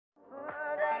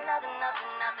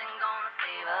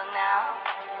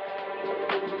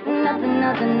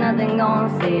Nothing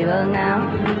gonna save us now.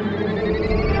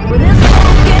 With this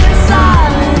broken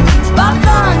silence, by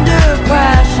thunder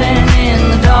crashing in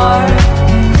the dark,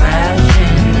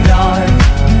 crashing in the dark.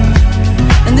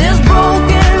 And this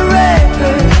broken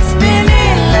record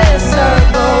spinning less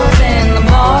circles in the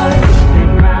bar,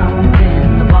 round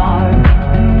in the bar.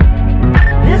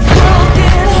 This world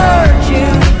can hurt you,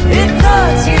 it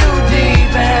cuts you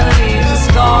deep and leaves a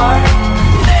scar.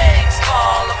 Things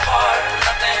fall apart, but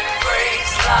nothing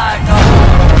breaks like a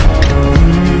heart.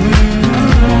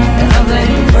 And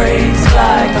nothing breaks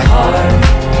like a heart.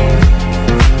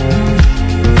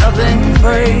 Nothing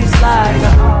breaks like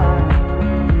a heart.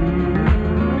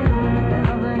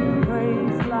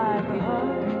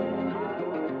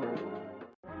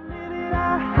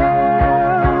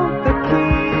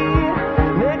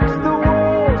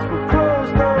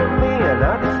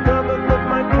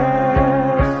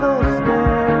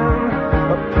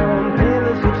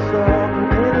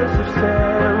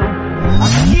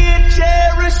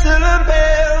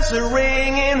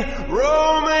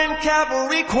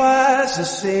 Choirs are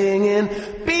singing,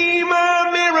 be my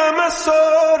mirror, my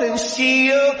sword and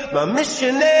shield, my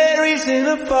missionaries in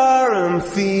a foreign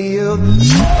field.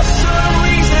 For some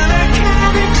reason I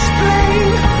can't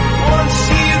explain, once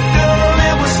you've gone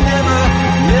it was never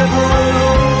an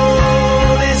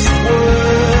honest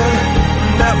word.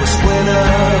 That was when I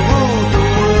ruled the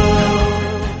world.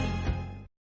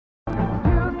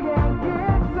 You can't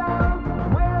get some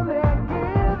when they're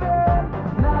given,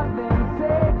 nothing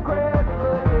sacred.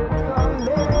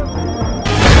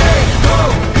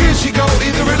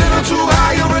 Either a little too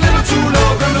high or a little too low.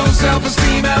 Got no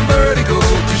self-esteem and vertigo,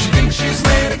 'cause she thinks she's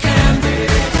made of candy.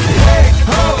 Hey,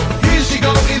 ho, here she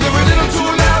goes. Either a little too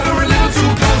loud or a little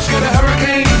too close. Got a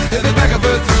hurricane in the back of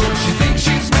her throat. She thinks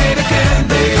she's made of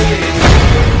candy.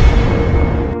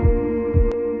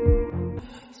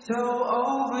 So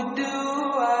overdue,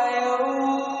 I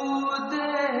owe a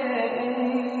day.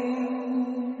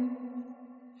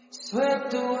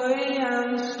 Swept away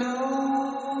and stole.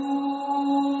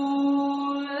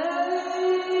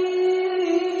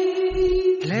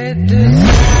 Let the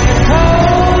sky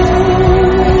fall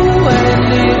when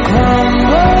it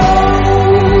crumbles.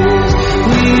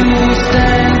 We will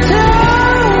stand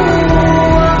tall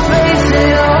and face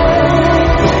it all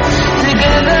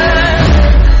together.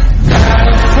 Sky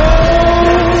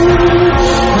falls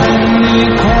when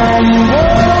it crumbles.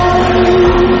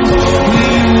 We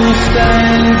will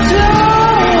stand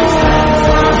tall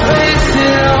and face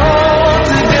it all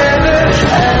together.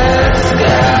 As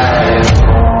sky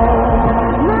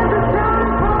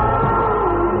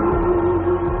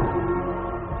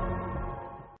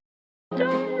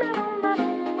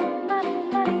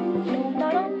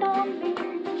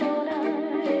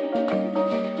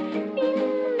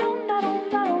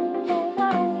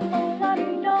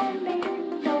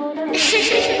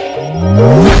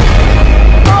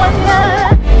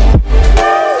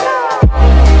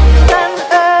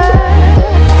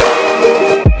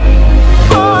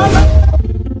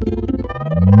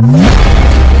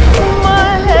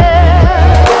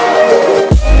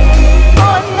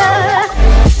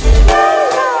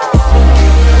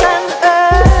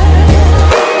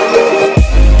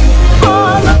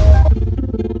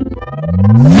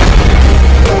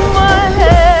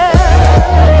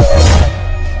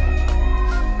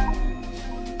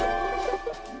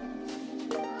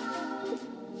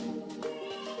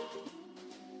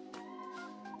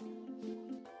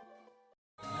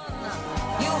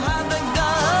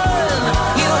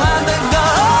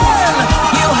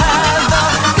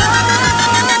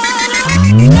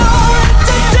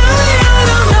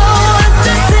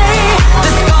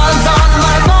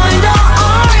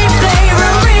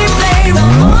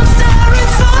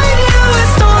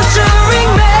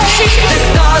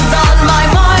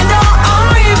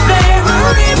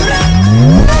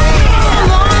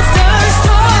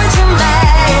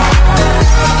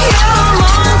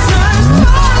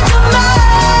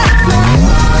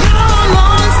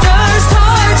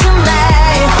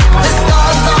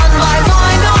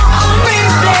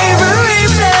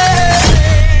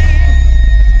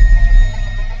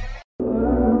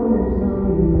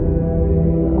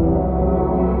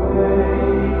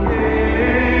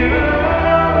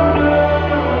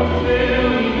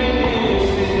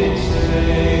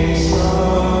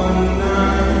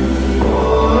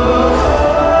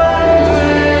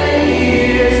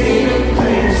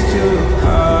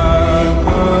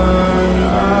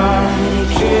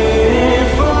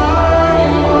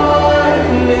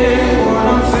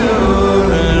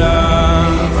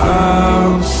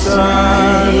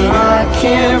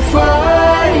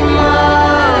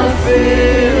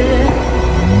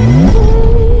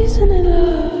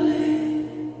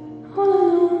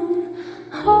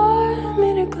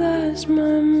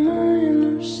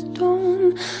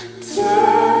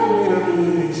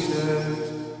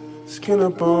skin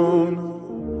and bone.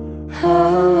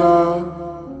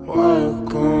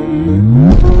 Welcome.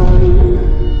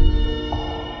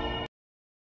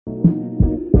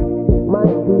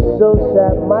 Might be so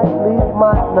sad, might leave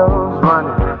my nose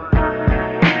running.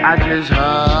 I just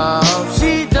hope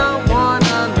she don't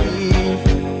wanna leave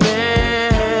me.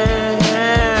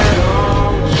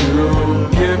 Don't you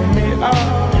give me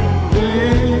up,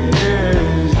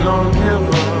 please. Don't give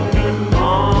up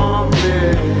on me.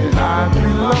 I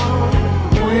belong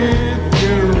with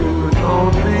you,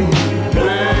 only you,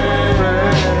 baby.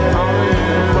 Only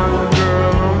you, my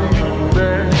girl, only you,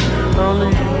 baby. Only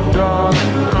you,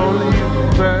 darling, only you,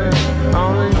 baby.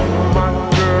 Only you, my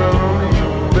girl, only you,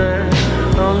 baby.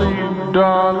 Only you,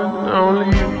 darling, only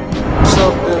you.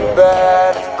 Something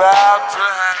bad is about to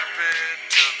happen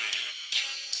to me.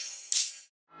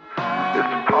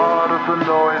 It's part of the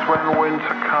noise when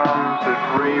winter comes. It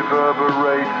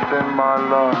reverberates in my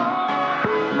lungs.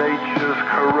 Nature's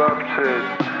corrupted,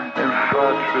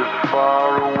 infatuous far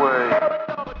away.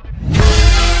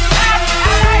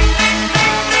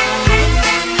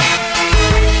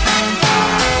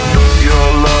 Your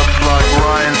love's like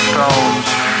rhinestones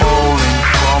falling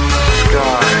from the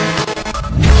sky.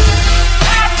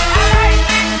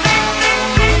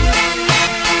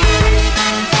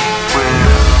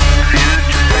 We're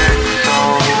future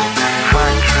souls,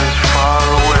 factories far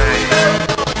away.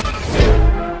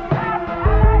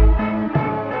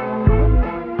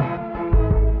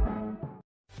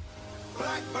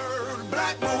 Blackbird,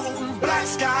 black moon, black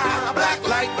sky, black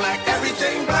light, black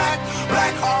everything, black,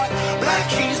 black heart, black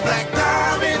keys, black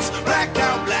diamonds, black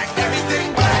out, black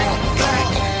everything, black, black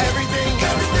everything,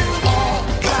 everything, all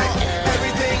black,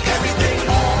 everything, everything,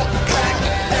 all black,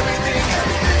 everything,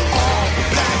 everything, all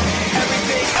black,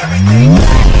 everything, everything,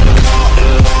 black.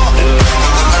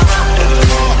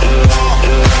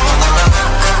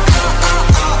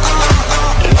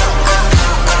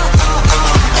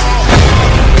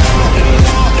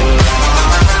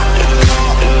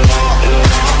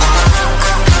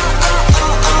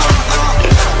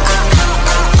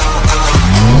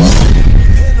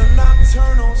 In a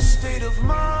nocturnal state of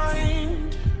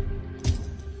mind,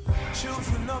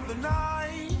 children of the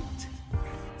night,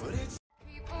 but it's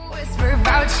People whisper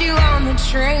about you on the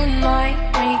train like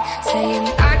me, saying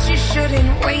that you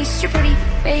shouldn't waste your pretty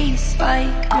face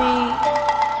like me.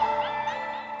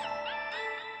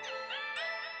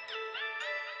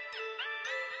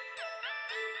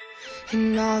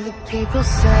 And all the people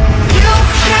say you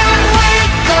can't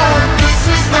wake up, this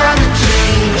is not a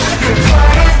dream. You're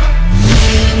part of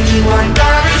me, you are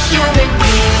not a human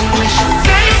being. With your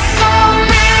face so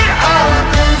made up,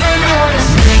 living on a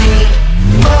screen.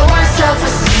 Low on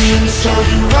self-esteem, so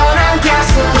you run on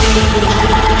gasoline.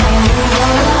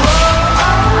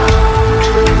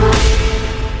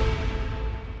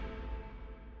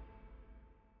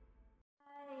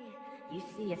 You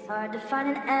see, it's hard to find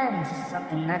an end to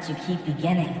something that you keep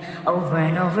beginning over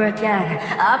and over again.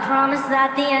 I promise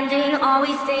that the ending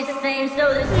always stays the same, so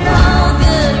there's no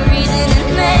good reason to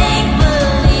make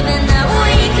believing that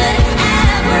we could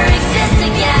ever exist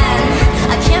again.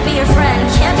 I can't be your friend,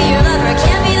 can't be your lover,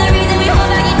 can't be the reason we hold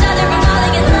back each other from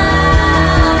falling in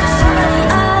love with somebody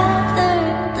other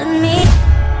than me.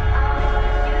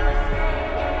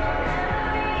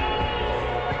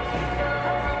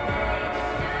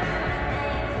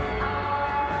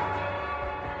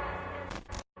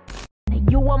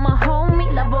 You are my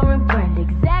homie, lover and friend,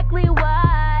 exactly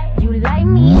why you light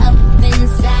me up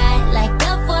inside like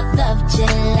the 4th of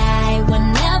July.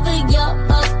 Whenever you're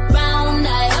around,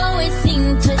 I always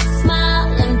seem to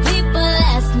smile, and people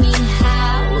ask me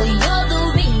how. Well, you're the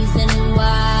reason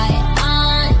why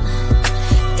I'm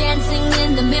dancing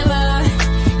in the mirror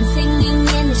and singing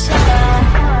in the shower.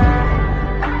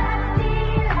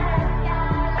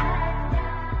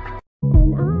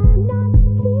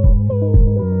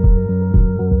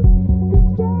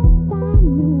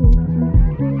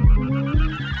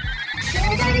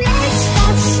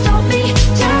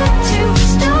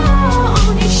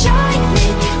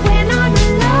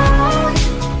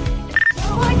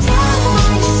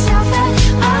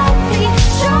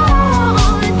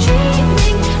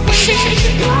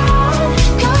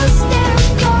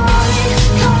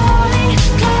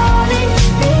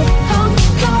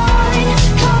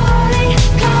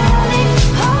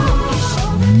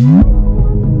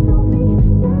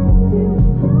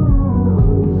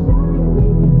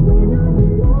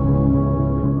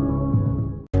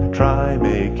 Try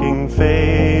making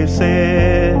faces,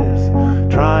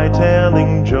 try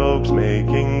telling jokes,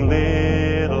 making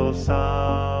little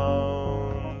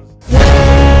sounds.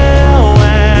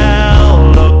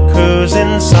 Well, look who's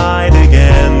inside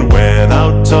again, went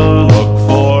out alone.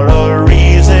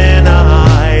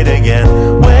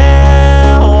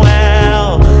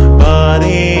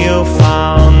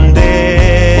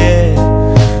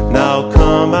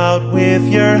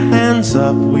 hands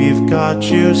up, we've got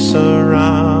you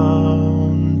surrounded.